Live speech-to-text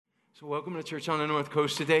So welcome to Church on the North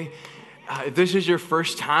Coast today. If this is your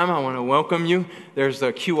first time, I want to welcome you. There's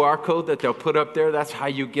a QR code that they'll put up there. That's how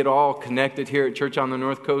you get all connected here at Church on the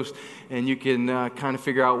North Coast, and you can kind of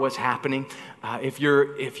figure out what's happening. If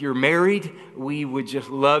you're married, we would just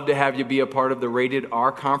love to have you be a part of the Rated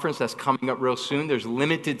R conference that's coming up real soon. There's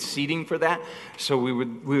limited seating for that, so we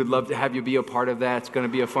would love to have you be a part of that. It's going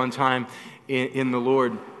to be a fun time in the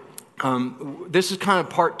Lord. This is kind of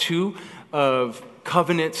part 2 of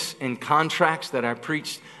covenants and contracts that I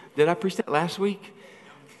preached. Did I preach that last week?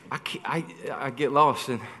 I get lost.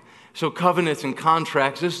 And so covenants and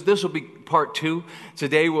contracts, this will be part 2.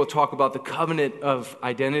 Today we'll talk about the covenant of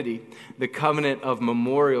identity, the covenant of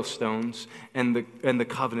memorial stones, and the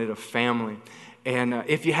covenant of family. And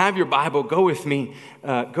if you have your Bible, go with me.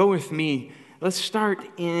 Let's start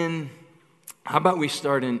how about we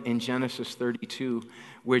start in Genesis 32,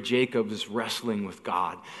 where Jacob is wrestling with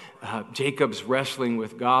God. Jacob's wrestling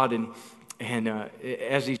with God, and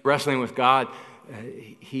as he's wrestling with God,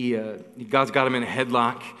 God's got him in a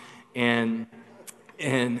headlock, and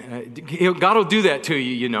God will do that to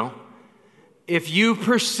you, you know. If you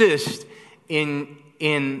persist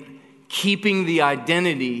in keeping the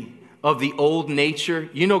identity of the old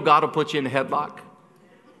nature, you know God will put you in a headlock.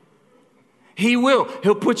 He will.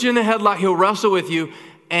 He'll put you in a headlock. He'll wrestle with you,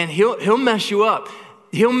 and he'll mess you up.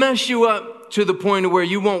 He'll mess you up to the point of where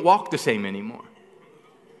you won't walk the same anymore.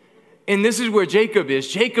 And this is where Jacob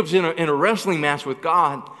is. Jacob's in a wrestling match with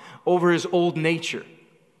God over his old nature.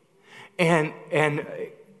 And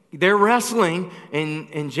they're wrestling,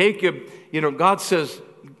 and Jacob, God says,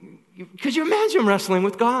 could you imagine wrestling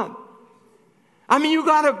with God? I mean, you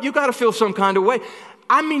gotta feel some kind of way.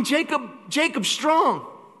 I mean, Jacob's strong.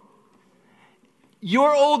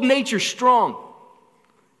 Your old nature's strong.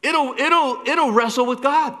 It'll wrestle with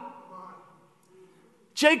God.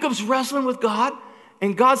 Jacob's wrestling with God,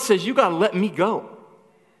 and God says, you got to let me go.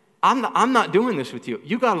 I'm not doing this with you.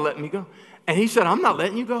 You got to let me go. And he said, I'm not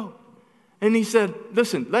letting you go. And he said,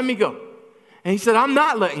 listen, let me go. And he said, I'm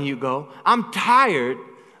not letting you go. I'm tired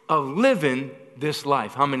of living this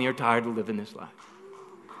life. How many are tired of living this life?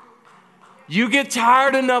 You get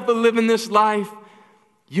tired enough of living this life,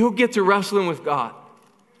 you'll get to wrestling with God.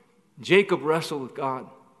 Jacob wrestled with God.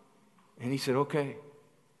 And he said, okay,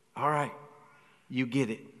 all right, you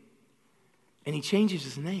get it. And he changes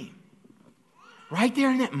his name. Right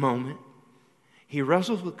there in that moment, he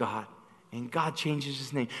wrestles with God, and God changes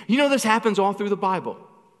his name. You know, this happens all through the Bible.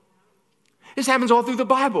 This happens all through the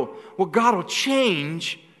Bible, where God will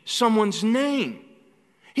change someone's name.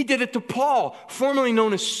 He did it to Paul, formerly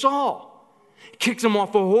known as Saul. He kicks him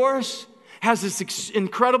off a horse, has this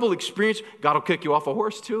incredible experience. God will kick you off a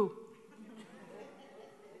horse too.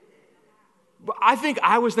 But I think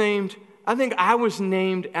I was named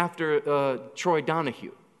after Troy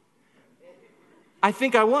Donahue. I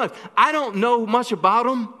think I was. I don't know much about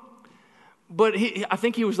him, but I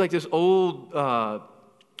think he was like this old.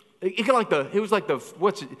 He was like the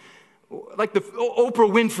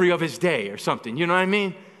Oprah Winfrey of his day or something. You know what I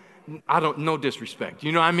mean? No disrespect.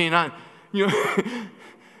 You know what I mean? But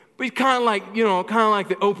he's kind of like the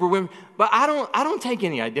Oprah Winfrey. But I don't take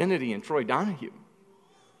any identity in Troy Donahue,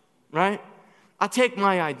 right? I take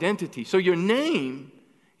my identity. So your name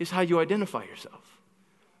is how you identify yourself.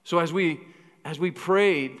 So as we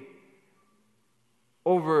prayed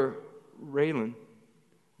over Raylan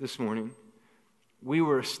this morning, we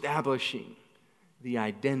were establishing the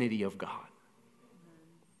identity of God.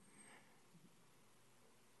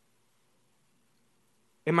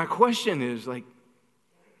 And my question is,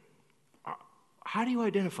 how do you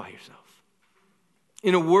identify yourself?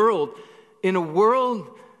 In a world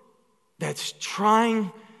that's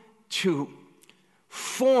trying to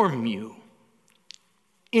form you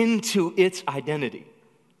into its identity.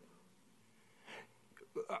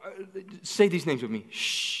 Say these names with me.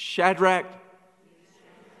 Shadrach.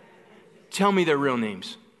 Tell me their real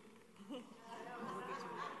names.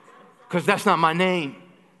 Because that's not my name.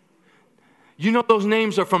 You know those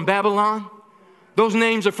names are from Babylon? Those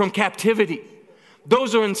names are from captivity.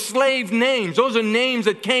 Those are enslaved names. Those are names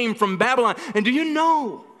that came from Babylon. And do you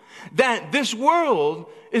know that this world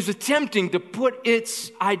is attempting to put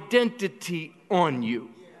its identity on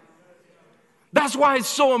you? That's why it's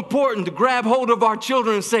so important to grab hold of our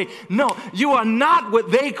children and say, no, you are not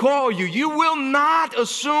what they call you. You will not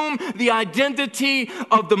assume the identity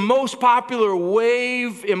of the most popular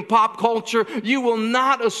wave in pop culture. You will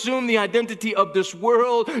not assume the identity of this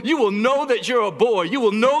world. You will know that you're a boy. You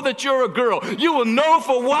will know that you're a girl. You will know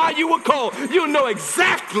for why you were called. You will know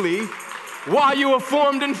exactly why you were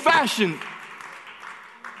formed and fashioned.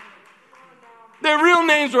 Their real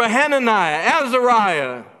names were Hananiah,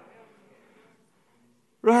 Azariah,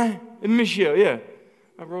 Right? And Michelle, yeah.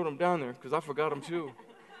 I wrote them down there because I forgot them too.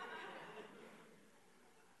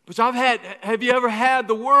 But have you ever had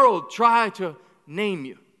the world try to name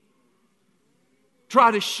you?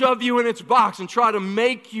 Try to shove you in its box and try to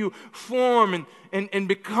make you form and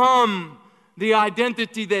become the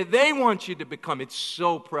identity that they want you to become. It's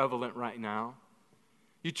so prevalent right now.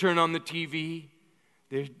 You turn on the TV,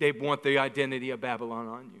 they want the identity of Babylon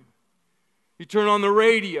on you. You turn on the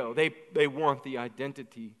radio, they want the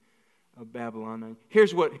identity of Babylon on you.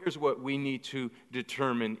 Here's what we need to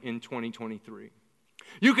determine in 2023.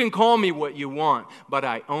 You can call me what you want, but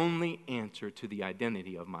I only answer to the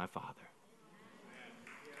identity of my Father.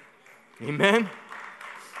 Amen?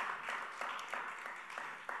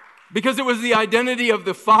 Because it was the identity of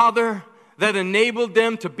the Father that enabled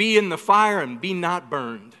them to be in the fire and be not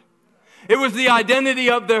burned. It was the identity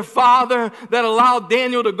of their father that allowed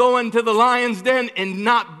Daniel to go into the lion's den and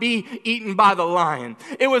not be eaten by the lion.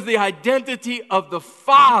 It was the identity of the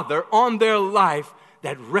Father on their life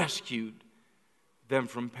that rescued them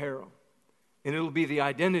from peril. And it'll be the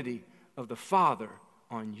identity of the Father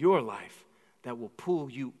on your life that will pull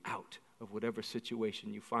you out of whatever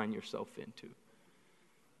situation you find yourself into.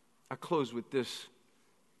 I close with this.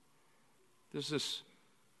 There's this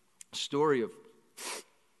story of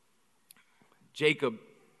Jacob,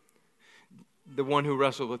 the one who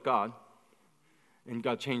wrestled with God, and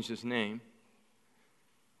God changed his name.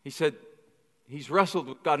 He said he's wrestled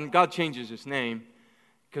with God, and God changes his name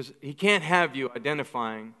because he can't have you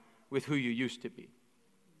identifying with who you used to be.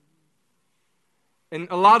 And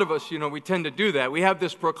a lot of us, we tend to do that. We have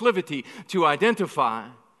this proclivity to identify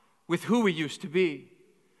with who we used to be.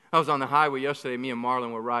 I was on the highway yesterday. Me and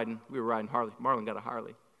Marlon were riding. We were riding Harley. Marlon got a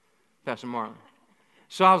Harley. Pastor Marlon.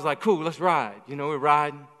 So I was like, cool, let's ride. We're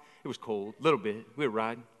riding. It was cold, a little bit. We were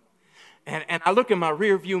riding. And I look in my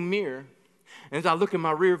rear view mirror. And as I look in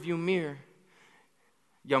my rear view mirror,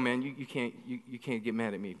 yo, man, you can't get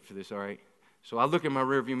mad at me for this, all right? So I look in my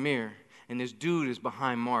rear view mirror, and this dude is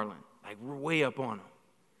behind Marlon, like we're way up on him.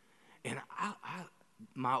 And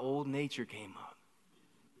my old nature came up.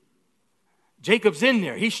 Jacob's in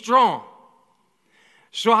there. He's strong.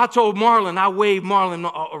 So I told Marlon, I waved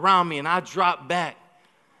Marlon around me, and I dropped back.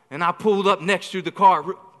 And I pulled up next to the car.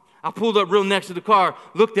 I pulled up real next to the car,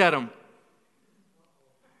 looked at him.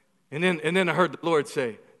 And then I heard the Lord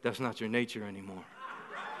say, that's not your nature anymore.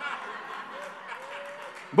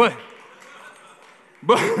 But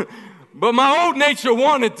my old nature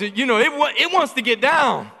wanted to, it wants to get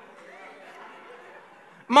down.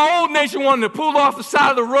 My old nature wanted to pull off the side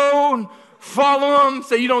of the road, follow him,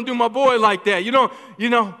 say, you don't do my boy like that.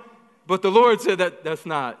 But the Lord said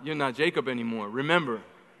you're not Jacob anymore. Remember,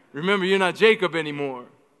 you're not Jacob anymore.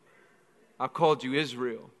 I called you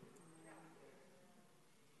Israel.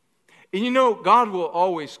 And God will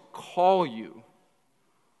always call you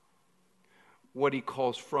what he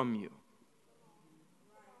calls from you.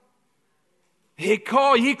 He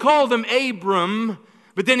called him Abram,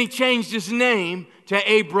 but then he changed his name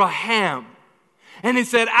to Abraham. And he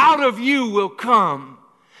said, out of you will come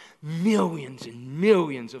millions and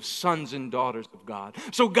millions of sons and daughters of God.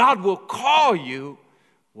 So God will call you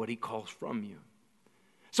what he calls from you.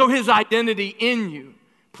 So his identity in you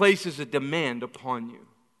places a demand upon you.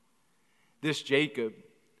 This Jacob,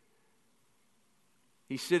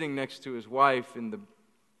 he's sitting next to his wife in the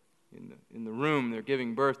room. They're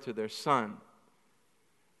giving birth to their son.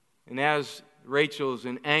 And as Rachel's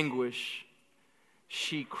in anguish,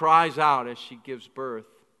 she cries out as she gives birth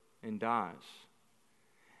and dies.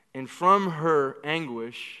 And from her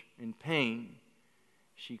anguish and pain,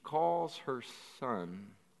 she calls her son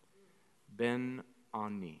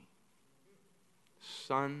Ben-Ani,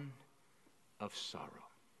 son of sorrow.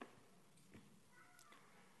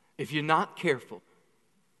 If you're not careful,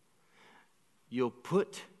 you'll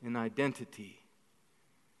put an identity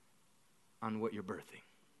on what you're birthing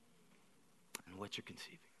and what you're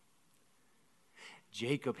conceiving.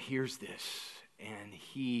 Jacob hears this, and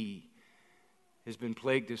he has been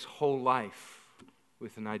plagued his whole life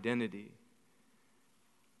with an identity.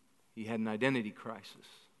 He had an identity crisis.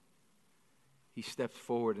 He steps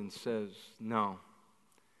forward and says, no,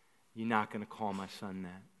 you're not going to call my son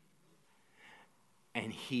that.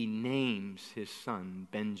 And he names his son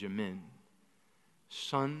Benjamin,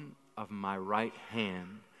 son of my right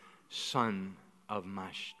hand, son of my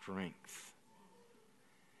strength.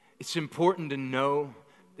 It's important to know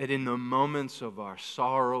that in the moments of our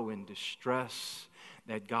sorrow and distress,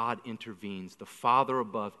 that God intervenes. The Father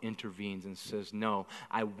above intervenes and says, no,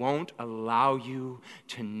 I won't allow you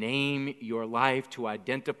to name your life, to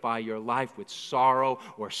identify your life with sorrow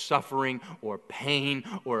or suffering or pain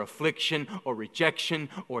or affliction or rejection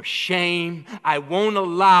or shame. I won't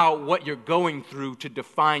allow what you're going through to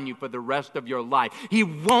define you for the rest of your life. He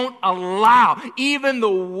won't allow even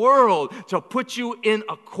the world to put you in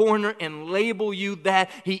a corner and label you that.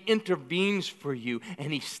 He intervenes for you,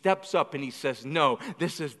 and he steps up and he says, no,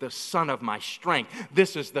 this is the Son of my strength.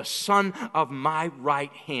 This is the Son of my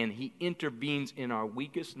right hand. He intervenes in our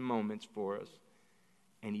weakest moments for us,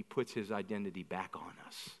 and he puts his identity back on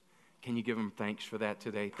us. Can you give him thanks for that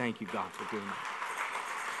today? Thank you, God, for doing that.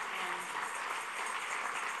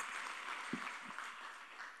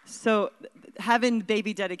 So having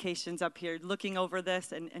baby dedications up here, looking over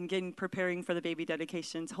this and preparing for the baby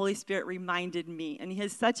dedications, Holy Spirit reminded me, and he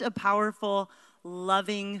has such a powerful,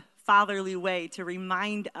 loving, fatherly way to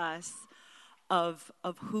remind us of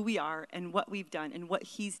who we are and what we've done and what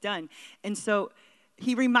he's done. And so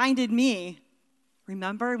he reminded me,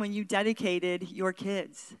 remember when you dedicated your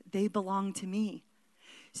kids, they belong to me.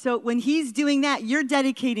 So when he's doing that, you're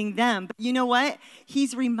dedicating them. But you know what?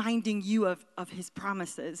 He's reminding you of his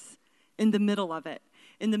promises in the middle of it,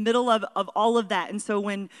 in the middle of all of that. And so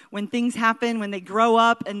when things happen, when they grow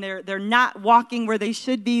up and they're not walking where they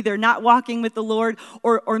should be, they're not walking with the Lord,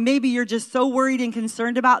 or maybe you're just so worried and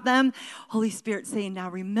concerned about them, Holy Spirit's saying, now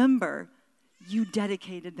remember, you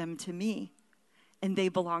dedicated them to me, and they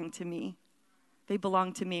belong to me. They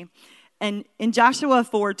belong to me. And in Joshua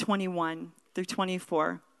 4:21 through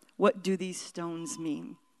 24, what do these stones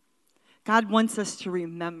mean? God wants us to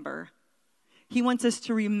remember. He wants us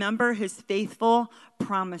to remember his faithful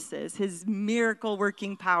promises, his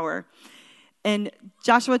miracle-working power. And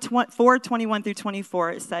Joshua 4:21 through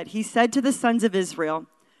 24, it said, he said to the sons of Israel,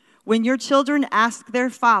 when your children ask their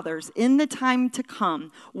fathers in the time to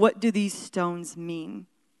come, what do these stones mean?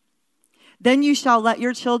 Then you shall let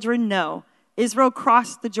your children know, Israel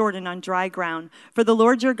crossed the Jordan on dry ground, for the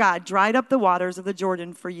Lord your God dried up the waters of the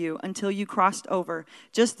Jordan for you until you crossed over,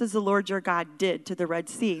 just as the Lord your God did to the Red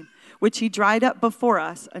Sea, which he dried up before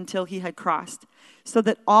us until he had crossed, so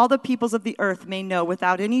that all the peoples of the earth may know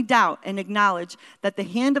without any doubt and acknowledge that the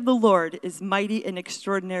hand of the Lord is mighty and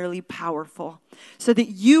extraordinarily powerful, so that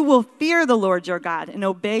you will fear the Lord your God and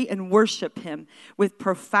obey and worship him with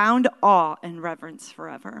profound awe and reverence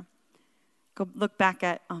forever. Go look back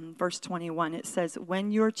at verse 21. It says,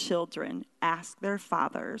 when your children ask their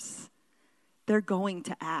fathers, they're going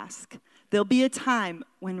to ask. There'll be a time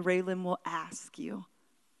when Raylan will ask you.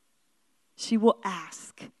 She will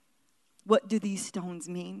ask, what do these stones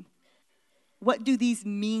mean? What do these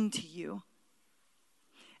mean to you?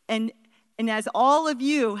 And as all of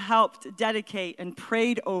you helped dedicate and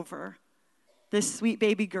prayed over this sweet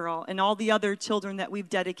baby girl and all the other children that we've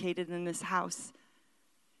dedicated in this house,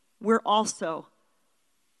 we're also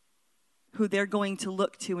who they're going to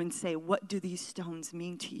look to and say, what do these stones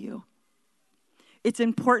mean to you? It's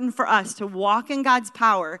important for us to walk in God's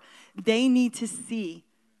power. They need to see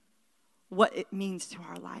what it means to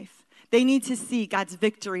our life. They need to see God's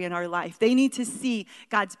victory in our life. They need to see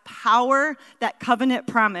God's power, that covenant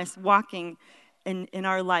promise walking in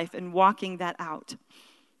our life and walking that out.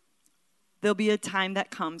 There'll be a time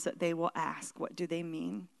that comes that they will ask, what do they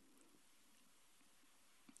mean?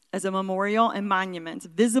 As a memorial and monuments,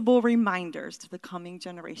 visible reminders to the coming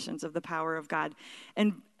generations of the power of God.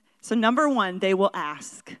 And so number one, they will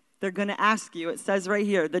ask. They're going to ask you. It says right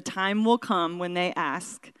here, the time will come when they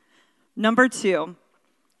ask. Number two,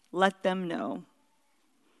 let them know.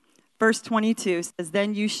 Verse 22 says,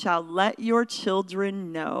 then you shall let your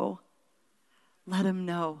children know. Let them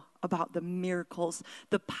know about the miracles,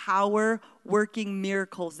 the power-working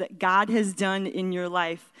miracles that God has done in your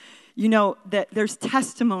life. You know, that there's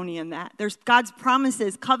testimony in that. There's God's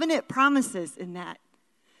promises, covenant promises in that.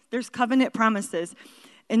 There's covenant promises.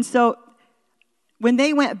 And so when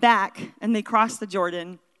they went back and they crossed the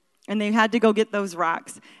Jordan and they had to go get those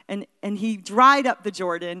rocks and he dried up the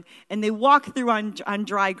Jordan and they walked through on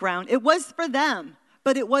dry ground, it was for them,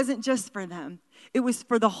 but it wasn't just for them. It was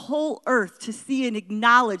for the whole earth to see and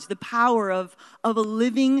acknowledge the power of a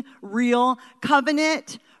living, real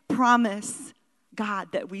covenant promise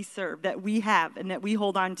God that we serve, that we have, and that we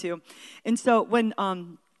hold on to. And so when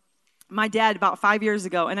my dad, about 5 years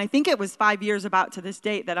ago, and I think it was 5 years about to this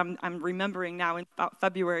date that I'm remembering now in about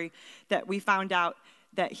February, that we found out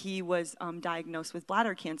that he was diagnosed with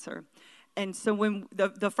bladder cancer. And so when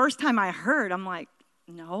the first time I heard, I'm like,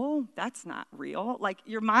 no, that's not real. Like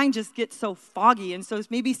your mind just gets so foggy. And so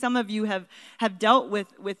maybe some of you have dealt with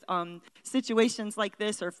situations like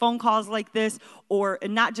this or phone calls like this, or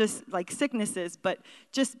and not just like sicknesses, but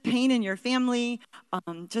just pain in your family,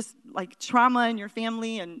 just like trauma in your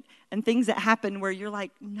family and things that happen where you're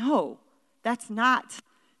like, no, that's not,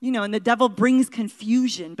 and the devil brings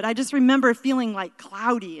confusion. But I just remember feeling like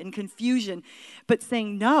cloudy and confusion, but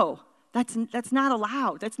saying, no. That's not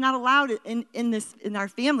allowed. That's not allowed in our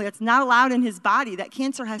family. That's not allowed in his body. That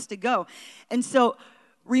cancer has to go. And so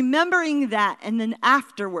remembering that, and then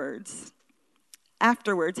afterwards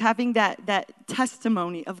having that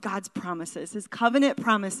testimony of God's promises, his covenant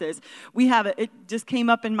promises. It just came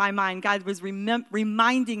up in my mind. God was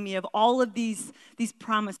reminding me of all of these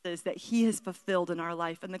promises that he has fulfilled in our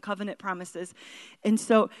life and the covenant promises. And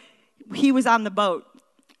so he was on the boat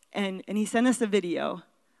and he sent us a video.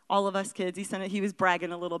 All of us kids, he was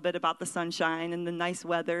bragging a little bit about the sunshine and the nice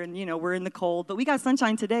weather, and we're in the cold, but we got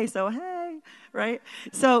sunshine today, so hey, right?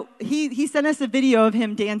 So he sent us a video of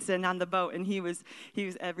him dancing on the boat, and he was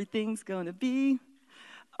everything's gonna be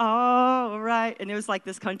all right, and it was like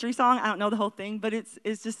this country song. I don't know the whole thing, but it's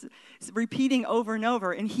repeating over and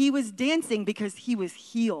over, and he was dancing because he was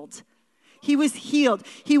healed. He was healed.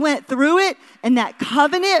 He went through it, and that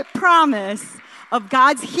covenant promise of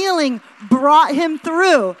God's healing brought him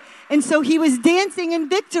through. And so he was dancing in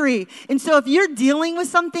victory. And so if you're dealing with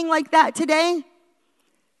something like that today,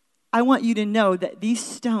 I want you to know that these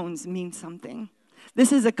stones mean something.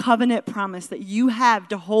 This is a covenant promise that you have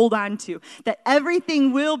to hold on to, that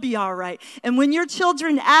everything will be all right. And when your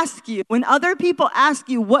children ask you, when other people ask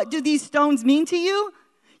you, what do these stones mean to you?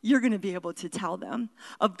 You're going to be able to tell them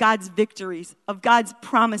of God's victories, of God's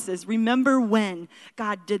promises. Remember when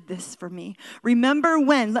God did this for me. Remember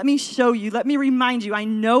when. Let me show you. Let me remind you. I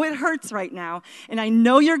know it hurts right now, and I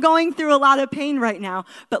know you're going through a lot of pain right now,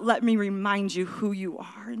 but let me remind you who you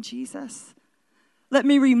are in Jesus. Let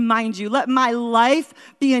me remind you. Let my life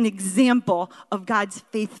be an example of God's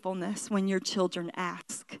faithfulness when your children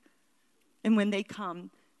ask and when they come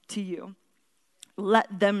to you.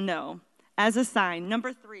 Let them know. As a sign.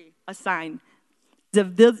 Number 3, a sign. The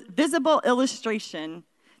visible illustration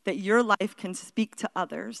that your life can speak to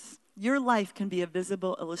others. Your life can be a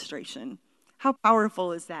visible illustration. How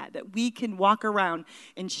powerful is that? That we can walk around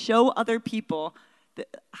and show other people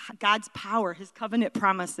God's power, his covenant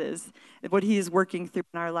promises, what he is working through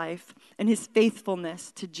in our life, and his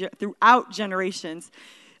faithfulness throughout generations.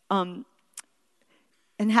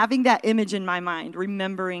 And having that image in my mind,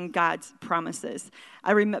 remembering God's promises.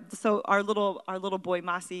 I remember. So our little boy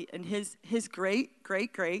Masi and his great,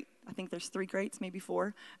 I think there's 3 greats, maybe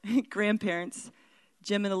 4 grandparents,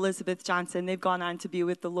 Jim and Elizabeth Johnson. They've gone on to be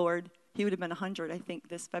with the Lord. He would have been 100, I think,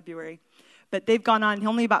 this February. But they've gone on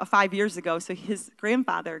only about 5 years ago. So his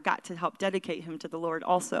grandfather got to help dedicate him to the Lord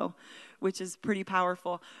also, which is pretty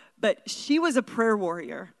powerful. But she was a prayer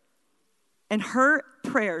warrior. And her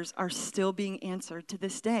prayers are still being answered to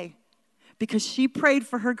this day because she prayed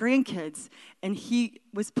for her grandkids and he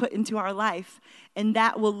was put into our life, and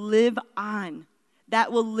that will live on.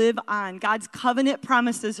 That will live on. God's covenant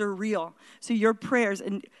promises are real. So your prayers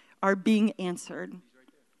are being answered.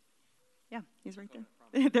 Yeah, he's right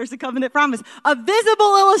there. There's a covenant promise. A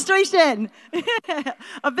visible illustration.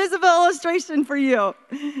 A visible illustration for you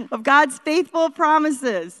of God's faithful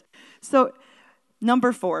promises. So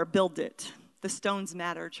number 4, build it. The stones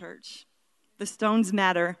matter, church. The stones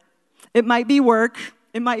matter. It might be work.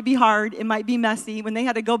 It might be hard. It might be messy. When they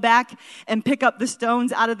had to go back and pick up the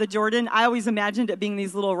stones out of the Jordan, I always imagined it being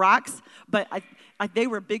these little rocks, but they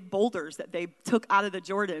were big boulders that they took out of the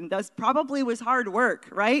Jordan. That probably was hard work,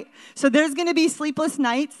 right? So there's going to be sleepless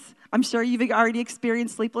nights. I'm sure you've already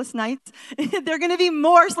experienced sleepless nights. There are going to be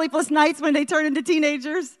more sleepless nights when they turn into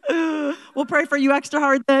teenagers. We'll pray for you extra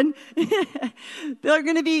hard then. There are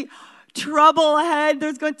going to be trouble ahead.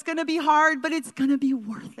 It's going to be hard, but it's going to be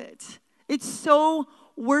worth it. It's so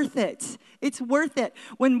worth it. It's worth it.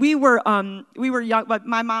 When we were young, but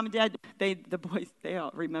my mom and dad, the boys, they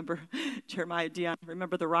all remember Jeremiah, Dion,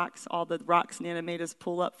 remember the rocks, all the rocks Nana made us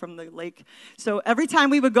pull up from the lake. So every time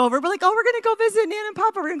we would go over, we're like, oh, we're going to go visit Nana and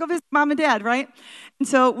Papa. We're going to go visit Mom and Dad, right? And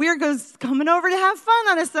so we're coming over to have fun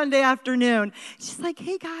on a Sunday afternoon. She's like,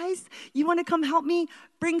 hey, guys, you want to come help me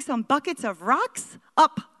bring some buckets of rocks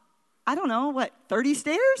up, I don't know, 30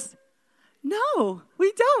 stairs? No,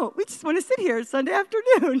 we don't. We just want to sit here Sunday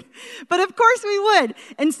afternoon. But of course we would.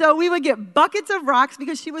 And so we would get buckets of rocks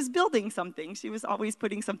because she was building something. She was always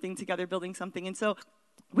putting something together, building something. And so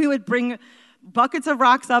we would bring buckets of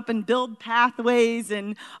rocks up and build pathways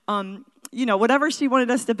and, whatever she wanted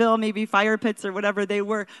us to build, maybe fire pits or whatever they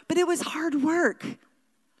were. But it was hard work.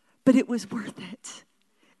 but it was worth it.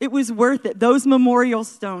 It was worth it. Those memorial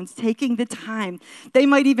stones, taking the time. They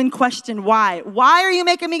might even question why. Why are you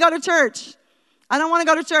making me go to church? I don't want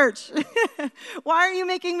to go to church. Why are you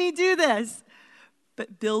making me do this?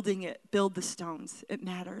 But building it, build the stones. It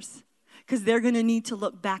matters. Because they're going to need to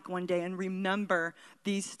look back one day and remember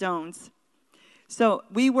these stones. So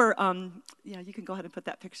we were, you can go ahead and put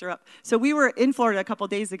that picture up. So we were in Florida a couple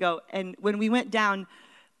days ago, and when we went down,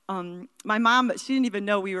 my mom, she didn't even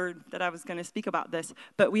know that I was going to speak about this,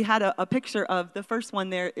 but we had a picture of the first one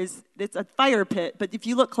there. It's a fire pit, but if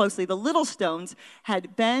you look closely, the little stones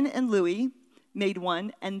had Ben and Louie made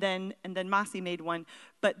one, and then Mossy made one,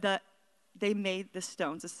 but they made the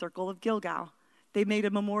stones, a circle of Gilgal. They made a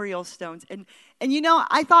memorial stones. And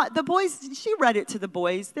I thought the boys, she read it to the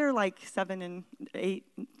boys. They're like 7 and 8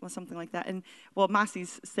 or something like that. And, well,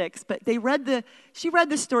 Mossy's 6. But she read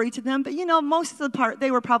the story to them. But, most of the part,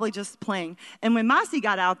 they were probably just playing. And when Mossy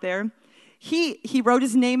got out there, he wrote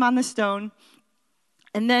his name on the stone.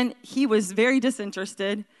 And then he was very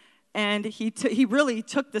disinterested. And he really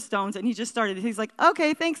took the stones and he's like,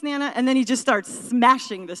 okay, thanks, Nana. And then he just starts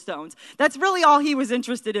smashing the stones. That's really all he was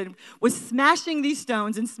interested in, was smashing these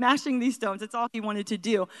stones and smashing these stones. That's all he wanted to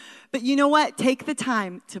do. But you know what? Take the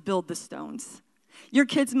time to build the stones. Your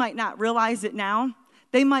kids might not realize it now.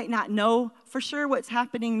 They might not know for sure what's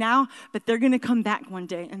happening now, but they're going to come back one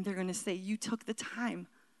day and they're going to say, you took the time.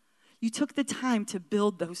 You took the time to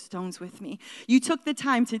build those stones with me. You took the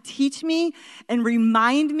time to teach me and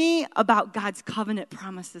remind me about God's covenant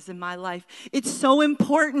promises in my life. It's so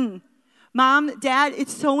important. Mom, Dad,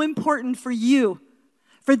 it's so important for you,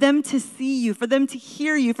 for them to see you, for them to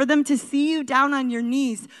hear you, for them to see you down on your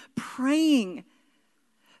knees praying,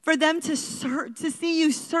 for them to see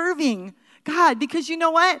you serving God. Because you know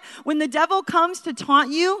what? When the devil comes to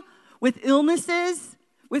taunt you with illnesses,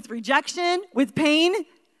 with rejection, with pain,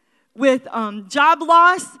 with job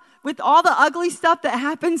loss, with all the ugly stuff that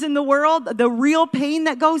happens in the world, the real pain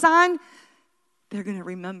that goes on, they're going to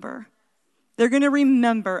remember. They're going to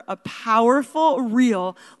remember a powerful,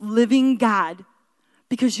 real, living God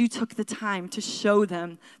because you took the time to show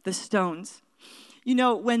them the stones.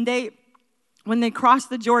 When they crossed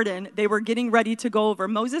the Jordan, they were getting ready to go over.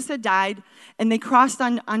 Moses had died, and they crossed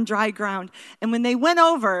on dry ground. And when they went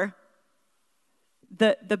over,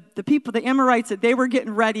 the people, the Amorites, that they were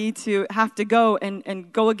getting ready to have to go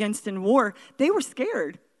and go against in war, they were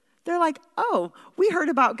scared. They're like, oh, we heard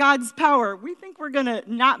about God's power. We think we're going to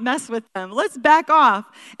not mess with them. Let's back off.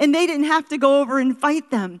 And they didn't have to go over and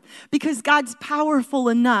fight them because God's powerful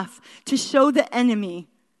enough to show the enemy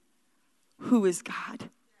who is God.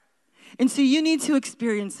 And so you need to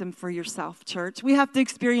experience him for yourself, church. We have to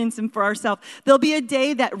experience him for ourselves. There'll be a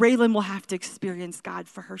day that Raylan will have to experience God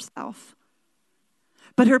for herself.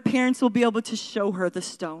 But her parents will be able to show her the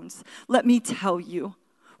stones. Let me tell you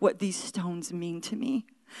what these stones mean to me.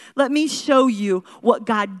 Let me show you what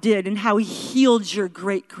God did and how he healed your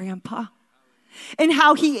great-grandpa and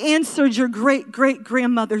how he answered your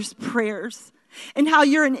great-great-grandmother's prayers and how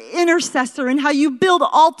you're an intercessor and how you build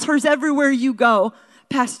altars everywhere you go.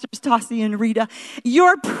 Pastors Tossie and Rita,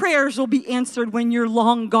 your prayers will be answered when you're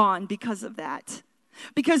long gone because of that.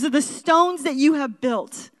 Because of the stones that you have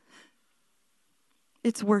built.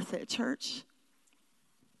 It's worth it, church.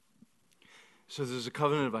 So there's a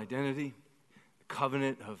covenant of identity, a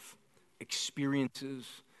covenant of experiences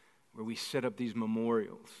where we set up these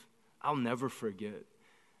memorials. I'll never forget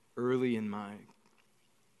early in my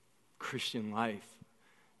Christian life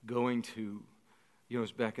going to, it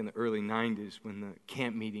was back in the early 90s when the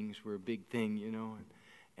camp meetings were a big thing,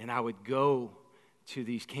 and I would go to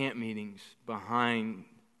these camp meetings behind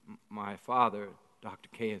my father, Dr.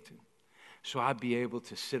 Cayetan. So I'd be able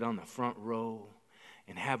to sit on the front row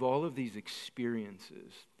and have all of these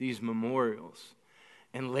experiences, these memorials.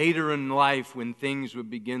 And later in life, when things would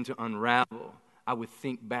begin to unravel, I would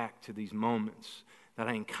think back to these moments that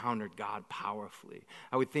I encountered God powerfully.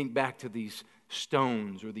 I would think back to these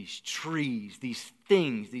stones or these trees, these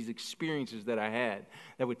things, these experiences that I had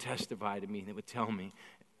that would testify to me and that would tell me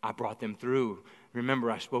I brought them through. Remember,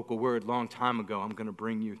 I spoke a word a long time ago. I'm going to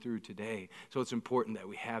bring you through today. So it's important that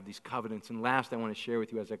we have these covenants. And last, I want to share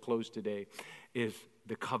with you as I close today is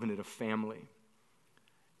the covenant of family.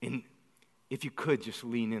 And if you could, just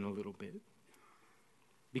lean in a little bit.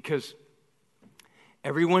 Because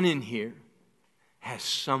everyone in here has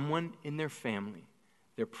someone in their family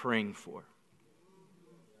they're praying for.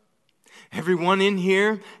 Everyone in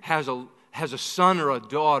here has a son or a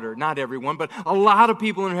daughter, not everyone, but a lot of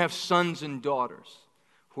people in here have sons and daughters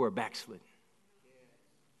who are backslidden.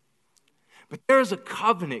 But there's a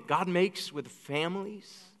covenant God makes with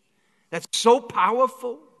families that's so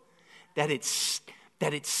powerful that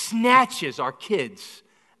it snatches our kids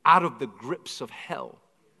out of the grips of hell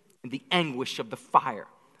and the anguish of the fire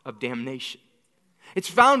of damnation. It's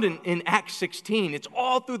found in Acts 16. It's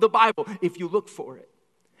all through the Bible if you look for it.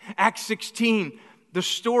 Acts 16, the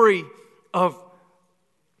story of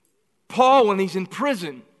Paul when he's in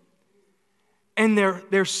prison, and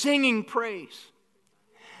they're singing praise.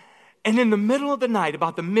 And in the middle of the night,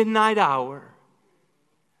 about the midnight hour,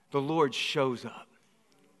 the Lord shows up.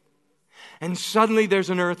 And suddenly there's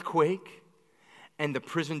an earthquake, and the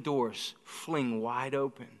prison doors fling wide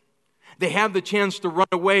open. They have the chance to run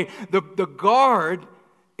away. The guard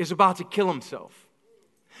is about to kill himself.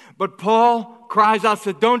 But Paul cries out,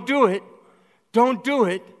 said, "Don't do it. Don't do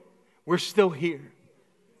it. We're still here."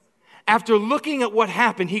 After looking at what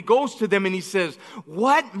happened, he goes to them and he says,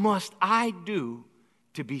 "What must I do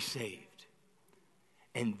to be saved?"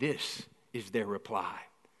 And this is their reply.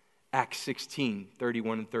 Acts 16,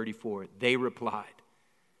 31 and 34. They replied,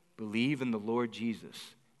 "Believe in the Lord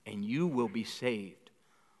Jesus, and you will be saved,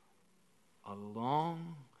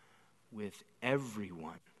 along with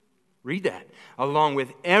everyone." Read that. "Along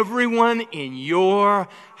with everyone in your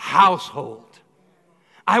household."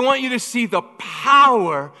 I want you to see the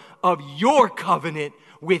power of your covenant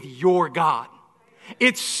with your God.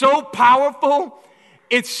 It's so powerful,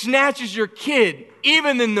 it snatches your kid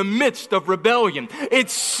even in the midst of rebellion.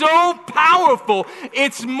 It's so powerful,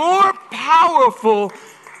 it's more powerful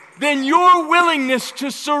than your willingness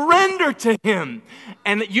to surrender to Him.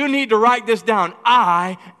 And you need to write this down.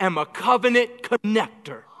 I am a covenant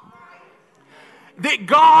connector. That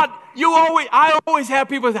God, I always have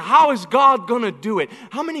people say, "How is God going to do it?"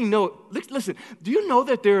 How many know? Listen, do you know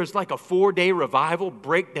that there's like a 4-day revival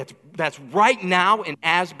break that's right now in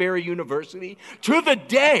Asbury University? To the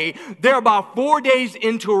day, they're about 4 days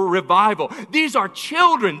into a revival. These are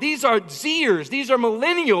children, these are Zers, these are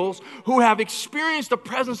millennials who have experienced the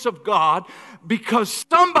presence of God because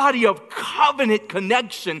somebody of covenant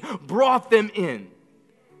connection brought them in.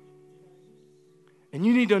 And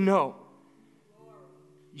you need to know,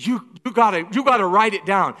 You gotta write it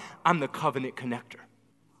down. I'm the covenant connector.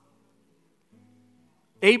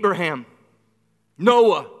 Abraham,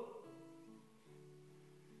 Noah,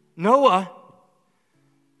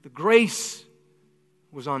 the grace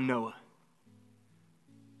was on Noah.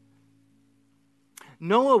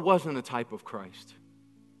 Noah wasn't a type of Christ.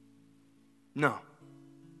 No.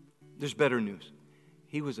 There's better news.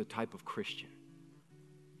 He was a type of Christian.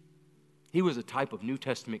 He was a type of New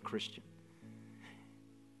Testament Christian.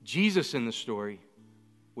 Jesus in the story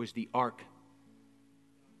was the ark.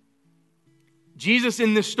 Jesus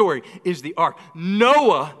in this story is the ark.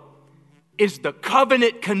 Noah is the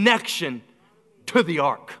covenant connection to the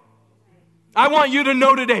ark. I want you to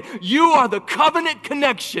know today, you are the covenant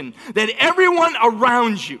connection that everyone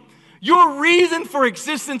around you, your reason for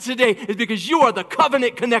existence today is because you are the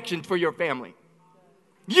covenant connection for your family.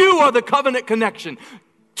 You are the covenant connection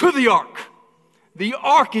to the ark. The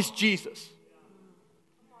ark is Jesus.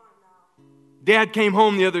 Dad came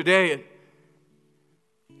home the other day and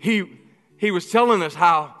he was telling us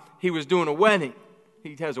how he was doing a wedding.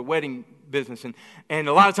 He has a wedding business. And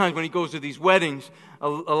a lot of times when he goes to these weddings, a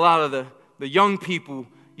lot of the young people,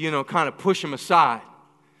 kind of push him aside.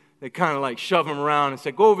 They kind of like shove him around and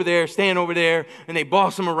say, "Go over there, stand over there." And they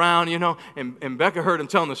boss him around, And Becca heard him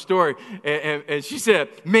telling the story. And she said,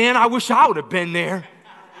 "Man, I wish I would have been there."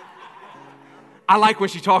 I like when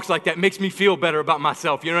she talks like that. It makes me feel better about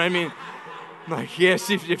myself. You know what I mean? Like,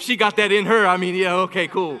 yes, if she got that in her, yeah, okay,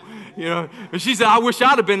 cool. But she said, "I wish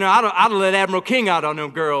I'd have been there. I'd have let Admiral King out on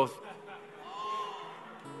them girls."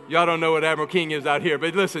 Y'all don't know what Admiral King is out here,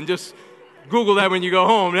 but listen, just Google that when you go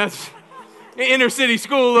home. That's inner city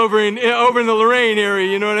school over in the Lorraine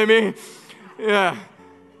area, you know what I mean? Yeah.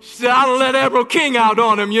 She said, "I'd have let Admiral King out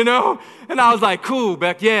on him, And I was like, "Cool,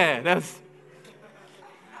 Beck, yeah, that's,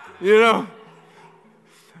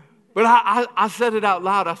 But I said it out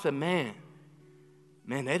loud. I said, man,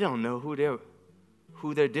 they don't know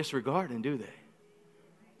who they're disregarding, do they?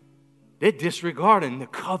 They're disregarding the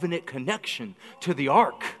covenant connection to the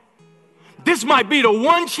ark. This might be the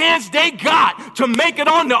one chance they got to make it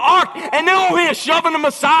on the ark, and they're over here shoving them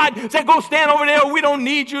aside, say, "Go stand over there, we don't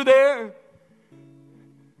need you there."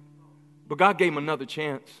 But God gave them another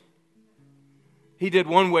chance. He did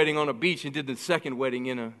one wedding on a beach and did the second wedding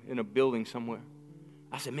in a building somewhere.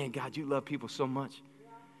 I said, "Man, God, you love people so much.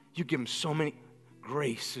 You give them so many."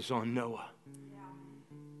 Grace is on Noah.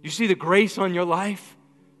 You see the grace on your life?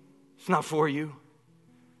 It's not for you,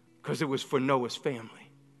 because it was for Noah's family.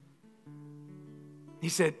 He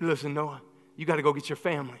said, "Listen, Noah, you got to go get your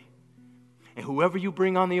family. And whoever you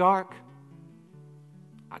bring on the ark,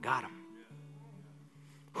 I got them."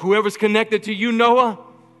 Whoever's connected to you, Noah,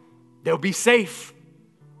 they'll be safe.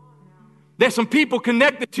 There's some people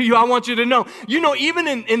connected to you, I want you to know. You know, even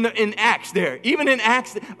in Acts there, even in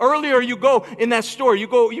Acts, earlier you go in that story, you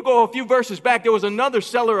go a few verses back, there was another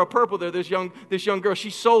seller of purple there, this young girl. She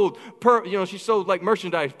sold, she sold like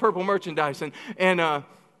merchandise, purple merchandise, and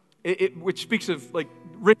which speaks of like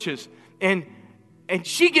riches. And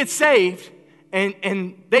she gets saved,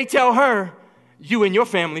 and they tell her, you and your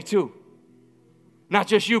family too. Not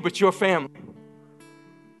just you, but your family.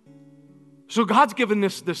 So God's given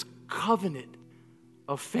this covenant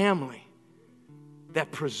of family that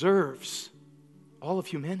preserves all of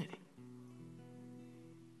humanity.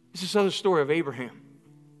 This is another story of Abraham.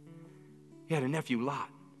 He had a nephew, Lot.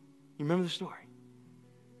 You remember the story?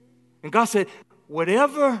 And God said,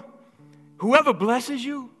 whoever blesses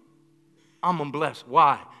you, I'm going to bless.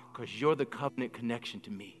 Why? Because you're the covenant connection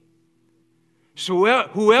to me. So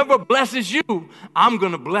whoever blesses you, I'm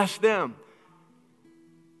going to bless them.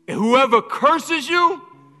 And whoever curses you,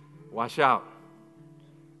 watch out.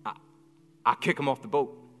 I kick him off the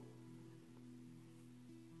boat.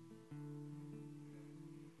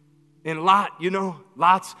 And Lot,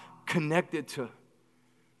 Lot's connected to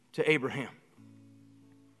Abraham.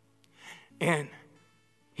 And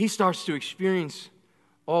he starts to experience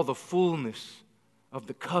all the fullness of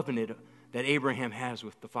the covenant that Abraham has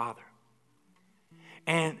with the Father.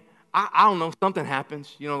 And I don't know, something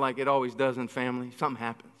happens, like it always does in family. Something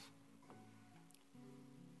happens.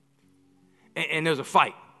 And there's a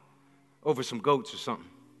fight over some goats or something.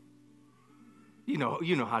 You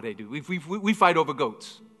know how they do. We fight over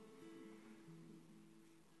goats.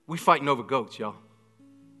 We fighting over goats, y'all.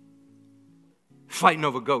 Fighting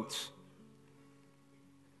over goats.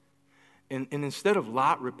 And instead of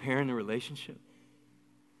Lot repairing the relationship,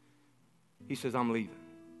 he says, I'm leaving.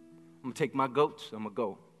 I'm going to take my goats. I'm going to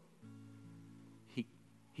go.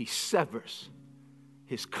 He severs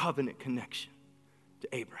his covenant connection to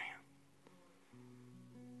Abraham.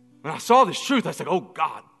 When I saw this truth, I said, oh,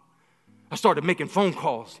 God. I started making phone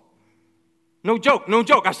calls. No joke.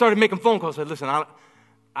 I started making phone calls. I said, listen,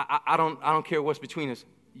 I don't care what's between us.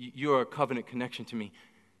 You're a covenant connection to me.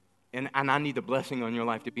 And I need the blessing on your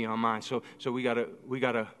life to be on mine. So we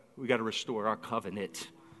gotta restore our covenant.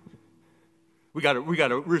 We gotta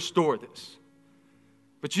restore this.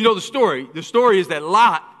 But you know the story. The story is that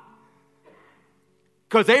Lot,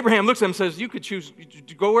 because Abraham looks at him and says, you could choose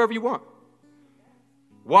to go wherever you want.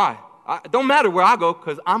 Why? It don't matter where I go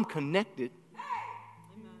because I'm connected.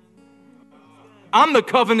 I'm the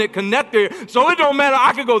covenant connector. So it don't matter.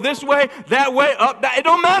 I could go this way, that way, up, that. It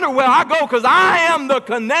don't matter where I go because I am the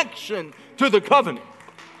connection to the covenant.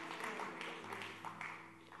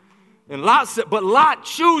 And Lot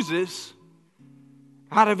chooses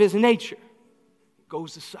out of his nature.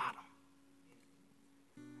 Goes to Sodom.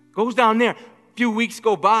 Goes down there. A few weeks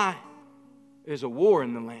go by. There's a war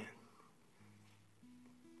in the land.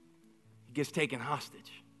 He gets taken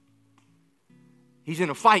hostage. He's in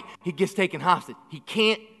a fight. He gets taken hostage. He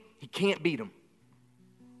can't beat him.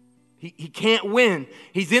 He can't win.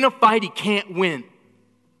 He's in a fight. He can't win.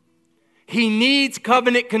 He needs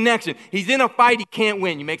covenant connection. He's in a fight. He can't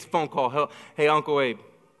win. He makes a phone call. Hey, Uncle Abe.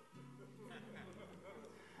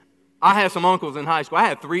 I had some uncles in high school. I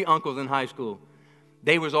had 3 uncles in high school.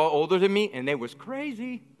 They was all older than me, and they was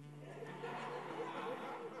crazy.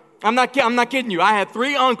 I'm not kidding you. I had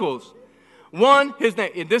 3 uncles. One, his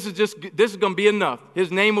name, and this is going to be enough.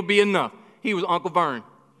 His name will be enough. He was Uncle Vern.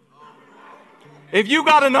 If you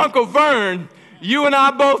got an Uncle Vern, you and I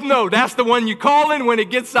both know that's the one you call in when it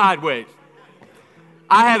gets sideways.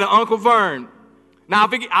 I had an Uncle Vern. Now,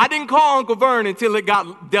 I didn't call Uncle Vern until it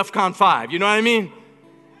got DEFCON 5. You know what I mean?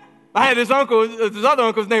 I had this other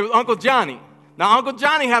uncle's name was Uncle Johnny. Now, Uncle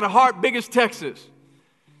Johnny had a heart big as Texas.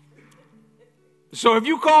 So if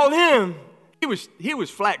you called him, he was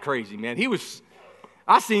flat crazy, man.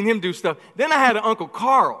 I seen him do stuff. Then I had an Uncle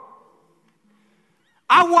Carl.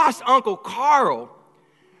 I watched Uncle Carl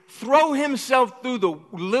throw himself through the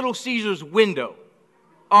Little Caesars window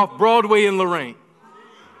off Broadway in Lorraine.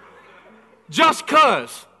 Just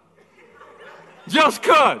cuz.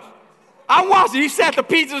 I watched it. He sat the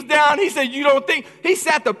pizzas down. He said, you don't think? He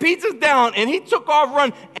sat the pizzas down and he took off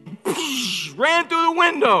running and ran through the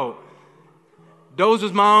window. Those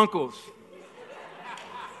was my uncles.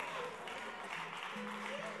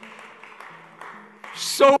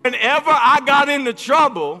 So whenever I got into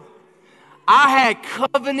trouble, I had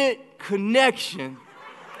covenant connection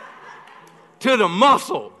to the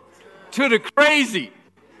muscle, to the crazy.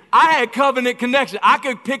 I had covenant connection. I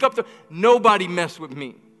could pick up nobody messed with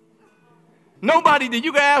me. Nobody did.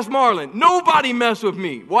 You can ask Marlon. Nobody messed with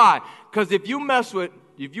me. Why? Because if you mess with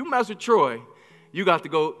if you mess with Troy, you got to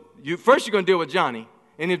go, first you're going to deal with Johnny.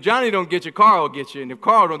 And if Johnny don't get you, Carl will get you. And if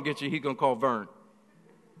Carl don't get you, he's going to call Vern.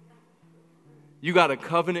 You got a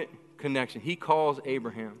covenant connection. He calls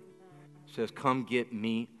Abraham, says, come get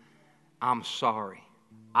me. I'm sorry.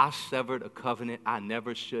 I severed a covenant I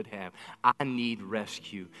never should have. I need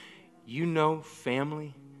rescue. You know,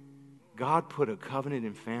 family, God put a covenant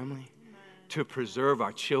in family to preserve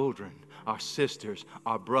our children, our sisters,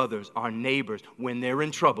 our brothers, our neighbors. When they're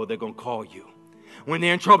in trouble, they're going to call you. When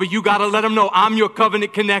they're in trouble, you got to let them know I'm your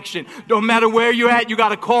covenant connection. Don't matter where you're at, you got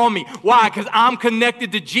to call me. Why? Because I'm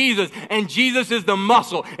connected to Jesus, and Jesus is the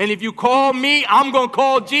muscle. And if you call me, I'm going to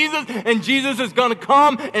call Jesus, and Jesus is going to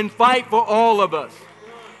come and fight for all of us.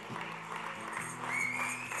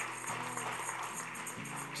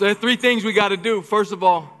 So there are three things we got to do. First of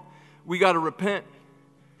all, we got to repent.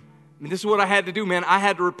 I mean, this is what I had to do, man. I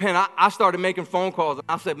had to repent. I started making phone calls. And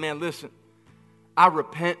I said, man, listen, I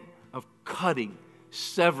repent of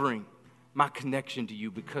severing my connection to you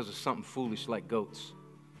because of something foolish like goats.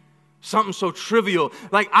 Something so trivial.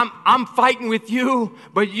 Like I'm fighting with you,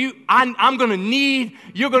 but I'm going to need,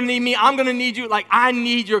 you're going to need me, I'm going to need you. Like I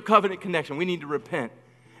need your covenant connection. We need to repent.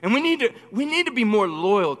 And we need to be more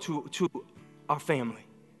loyal to our family.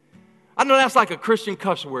 I know that's like a Christian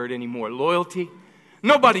cuss word anymore, loyalty.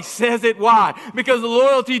 Nobody says it. Why? Because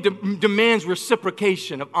loyalty demands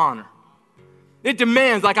reciprocation of honor. It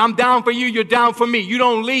demands, like, I'm down for you, you're down for me. You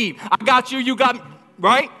don't leave. I got you, you got me.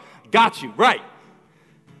 Right? Got you. Right.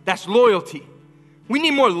 That's loyalty. We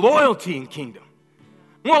need more loyalty in kingdom.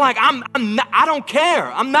 More like, I don't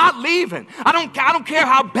care. I'm not leaving. I don't care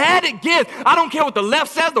how bad it gets. I don't care what the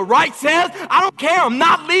left says, the right says. I don't care. I'm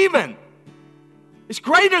not leaving. It's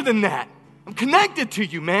greater than that. I'm connected to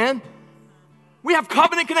you, man. We have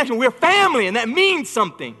covenant connection. We're family, and that means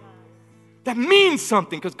something. That means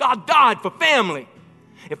something because God died for family.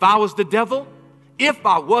 If I was the devil,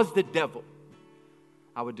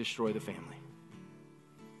 I would destroy the family.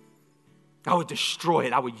 I would destroy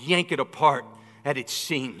it. I would yank it apart at its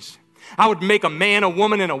seams. I would make a man a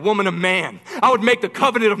woman and a woman a man. I would make the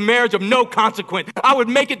covenant of marriage of no consequence. I would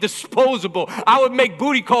make it disposable. I would make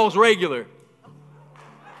booty calls regular.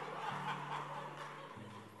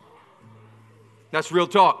 That's real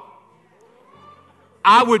talk.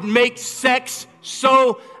 I would make sex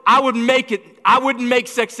I wouldn't make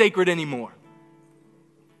sex sacred anymore.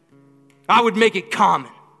 I would make it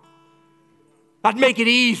common. I'd make it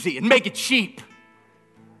easy and make it cheap.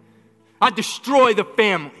 I'd destroy the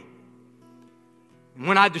family. And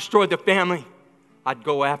when I destroyed the family, I'd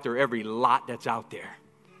go after every lot that's out there.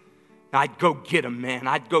 I'd go get them, man.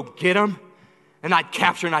 I'd go get them. And I'd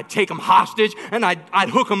capture and I'd take them hostage and I'd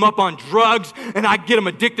hook them up on drugs and I'd get them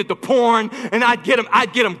addicted to porn and I'd get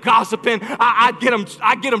them gossiping. I'd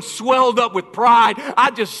get them swelled up with pride.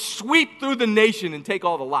 I'd just sweep through the nation and take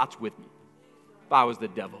all the lots with me if I was the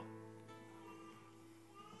devil.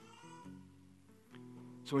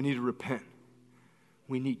 So we need to repent.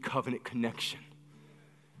 We need covenant connection.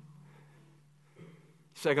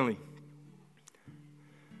 Secondly,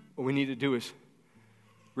 what we need to do is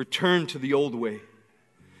return to the old way.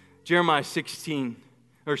 Jeremiah 6:16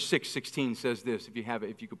 says this. If you have it,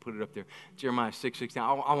 if you could put it up there. Jeremiah 6:16.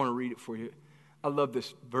 I want to read it for you. I love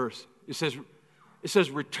this verse. It says,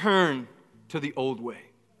 return to the old way.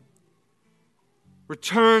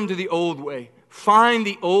 Return to the old way. Find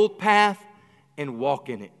the old path and walk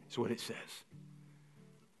in it, is what it says.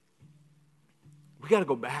 We got to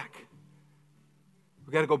go back.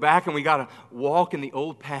 We got to go back and we got to walk in the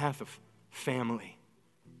old path of family.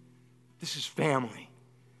 This is family.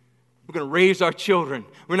 We're going to raise our children.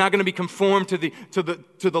 We're not going to be conformed to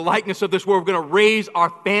the likeness of this world. We're going to raise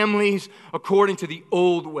our families according to the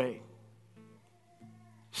old way.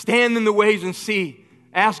 Stand in the ways and see.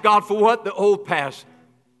 Ask God for what? The old path,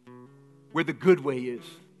 where the good way is.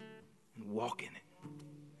 And walk in it.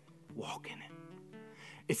 Walk in it.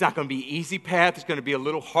 It's not going to be an easy path. It's going to be a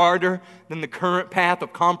little harder than the current path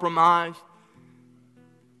of compromise.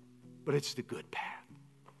 But it's the good path.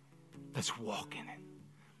 Let's walk in it.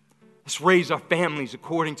 Let's raise our families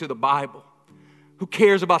according to the Bible. Who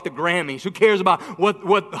cares about the Grammys? Who cares about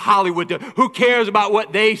what Hollywood does? Who cares about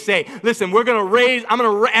what they say? Listen, I'm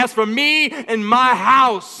going to ask for me and my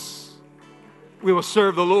house. We will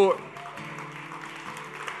serve the Lord.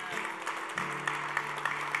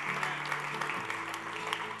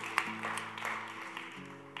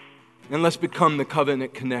 And let's become the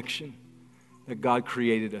covenant connection that God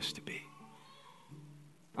created us to be.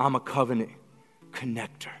 I'm a covenant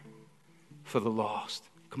connector for the lost.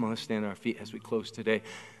 Come on, let's stand on our feet as we close today.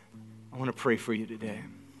 I want to pray for you today.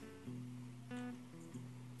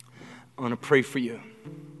 I I want to pray for you.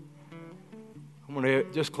 I want to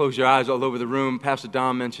just close your eyes all over the room. Pastor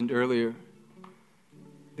Don mentioned earlier,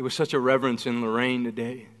 there was such a reverence in Lorraine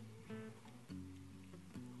today.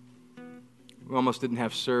 We almost didn't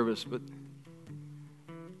have service, but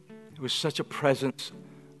there was such a presence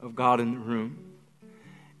of God in the room.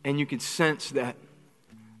 And you could sense that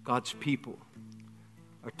God's people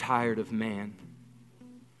are tired of man.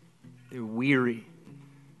 They're weary.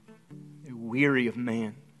 They're weary of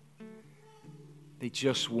man. They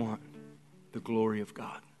just want the glory of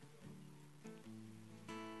God.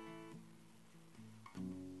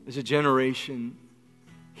 There's a generation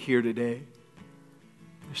here today.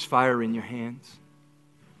 There's fire in your hands.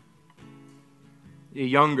 You're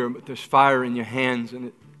younger, but there's fire in your hands,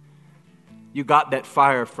 and you got that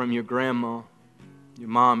fire from your grandma, your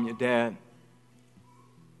mom, your dad.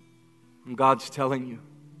 And God's telling you,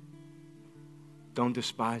 don't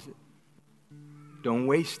despise it. Don't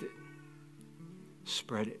waste it.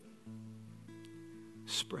 Spread it.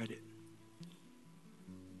 Spread it.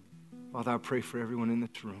 Father, I pray for everyone in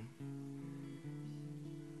this room.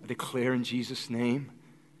 I declare in Jesus' name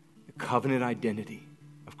the covenant identity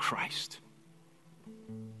of Christ.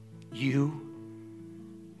 You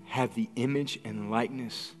have the image and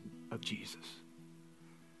likeness of Jesus.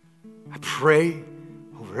 I pray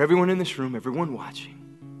over everyone in this room, everyone watching,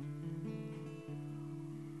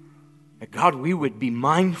 that God, we would be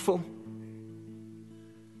mindful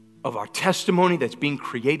of our testimony that's being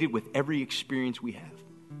created with every experience we have.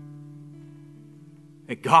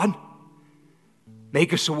 That God,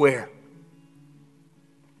 make us aware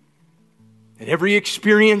that every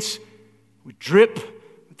experience would drip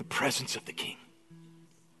with the presence of the King.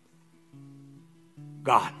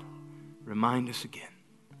 God, remind us again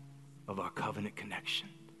of our covenant connection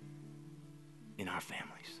in our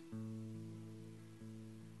families.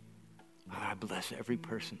 Father, I bless every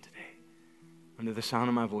person today. Under the sound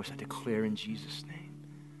of my voice, I declare in Jesus' name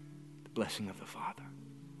the blessing of the Father.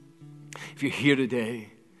 If you're here today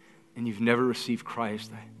and you've never received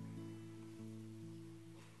Christ,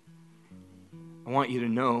 I want you to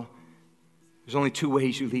know there's only two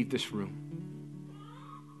ways you leave this room.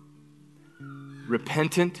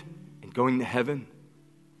 Repentant and going to heaven,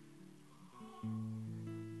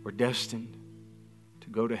 or destined to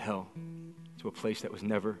go to hell, to a place that was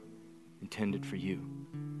never intended for you.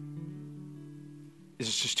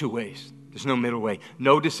 There's just two ways. There's no middle way.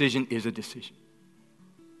 No decision is a decision.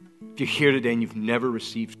 If you're here today and you've never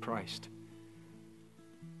received Christ,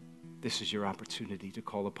 this is your opportunity to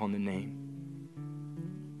call upon the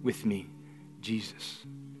name with me, Jesus.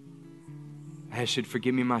 I should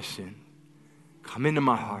forgive me my sin. Come into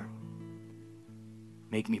my heart.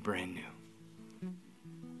 Make me brand new.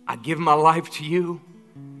 I give my life to you.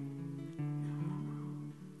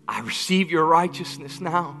 I receive your righteousness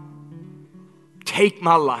now. Take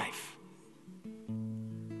my life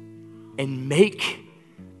and make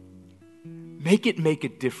it make a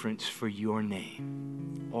difference for your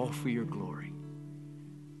name, all for your glory.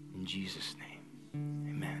 In Jesus' name,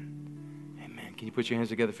 amen. Amen. Can you put your hands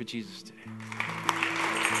together for Jesus today?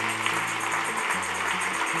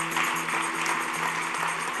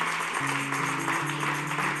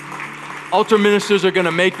 Altar ministers are going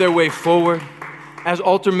to make their way forward. As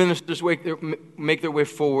altar ministers make their way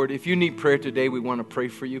forward, if you need prayer today, we want to pray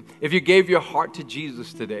for you. If you gave your heart to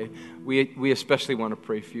Jesus today, we especially want to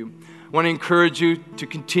pray for you. I want to encourage you to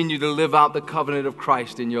continue to live out the covenant of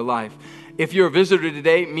Christ in your life. If you're a visitor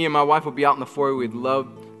today, me and my wife will be out in the foyer. We'd love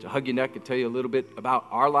to hug your neck and tell you a little bit about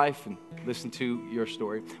our life and listen to your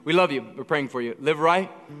story. We love you. We're praying for you. Live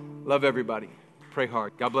right. Love everybody. Pray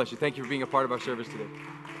hard. God bless you. Thank you for being a part of our service today.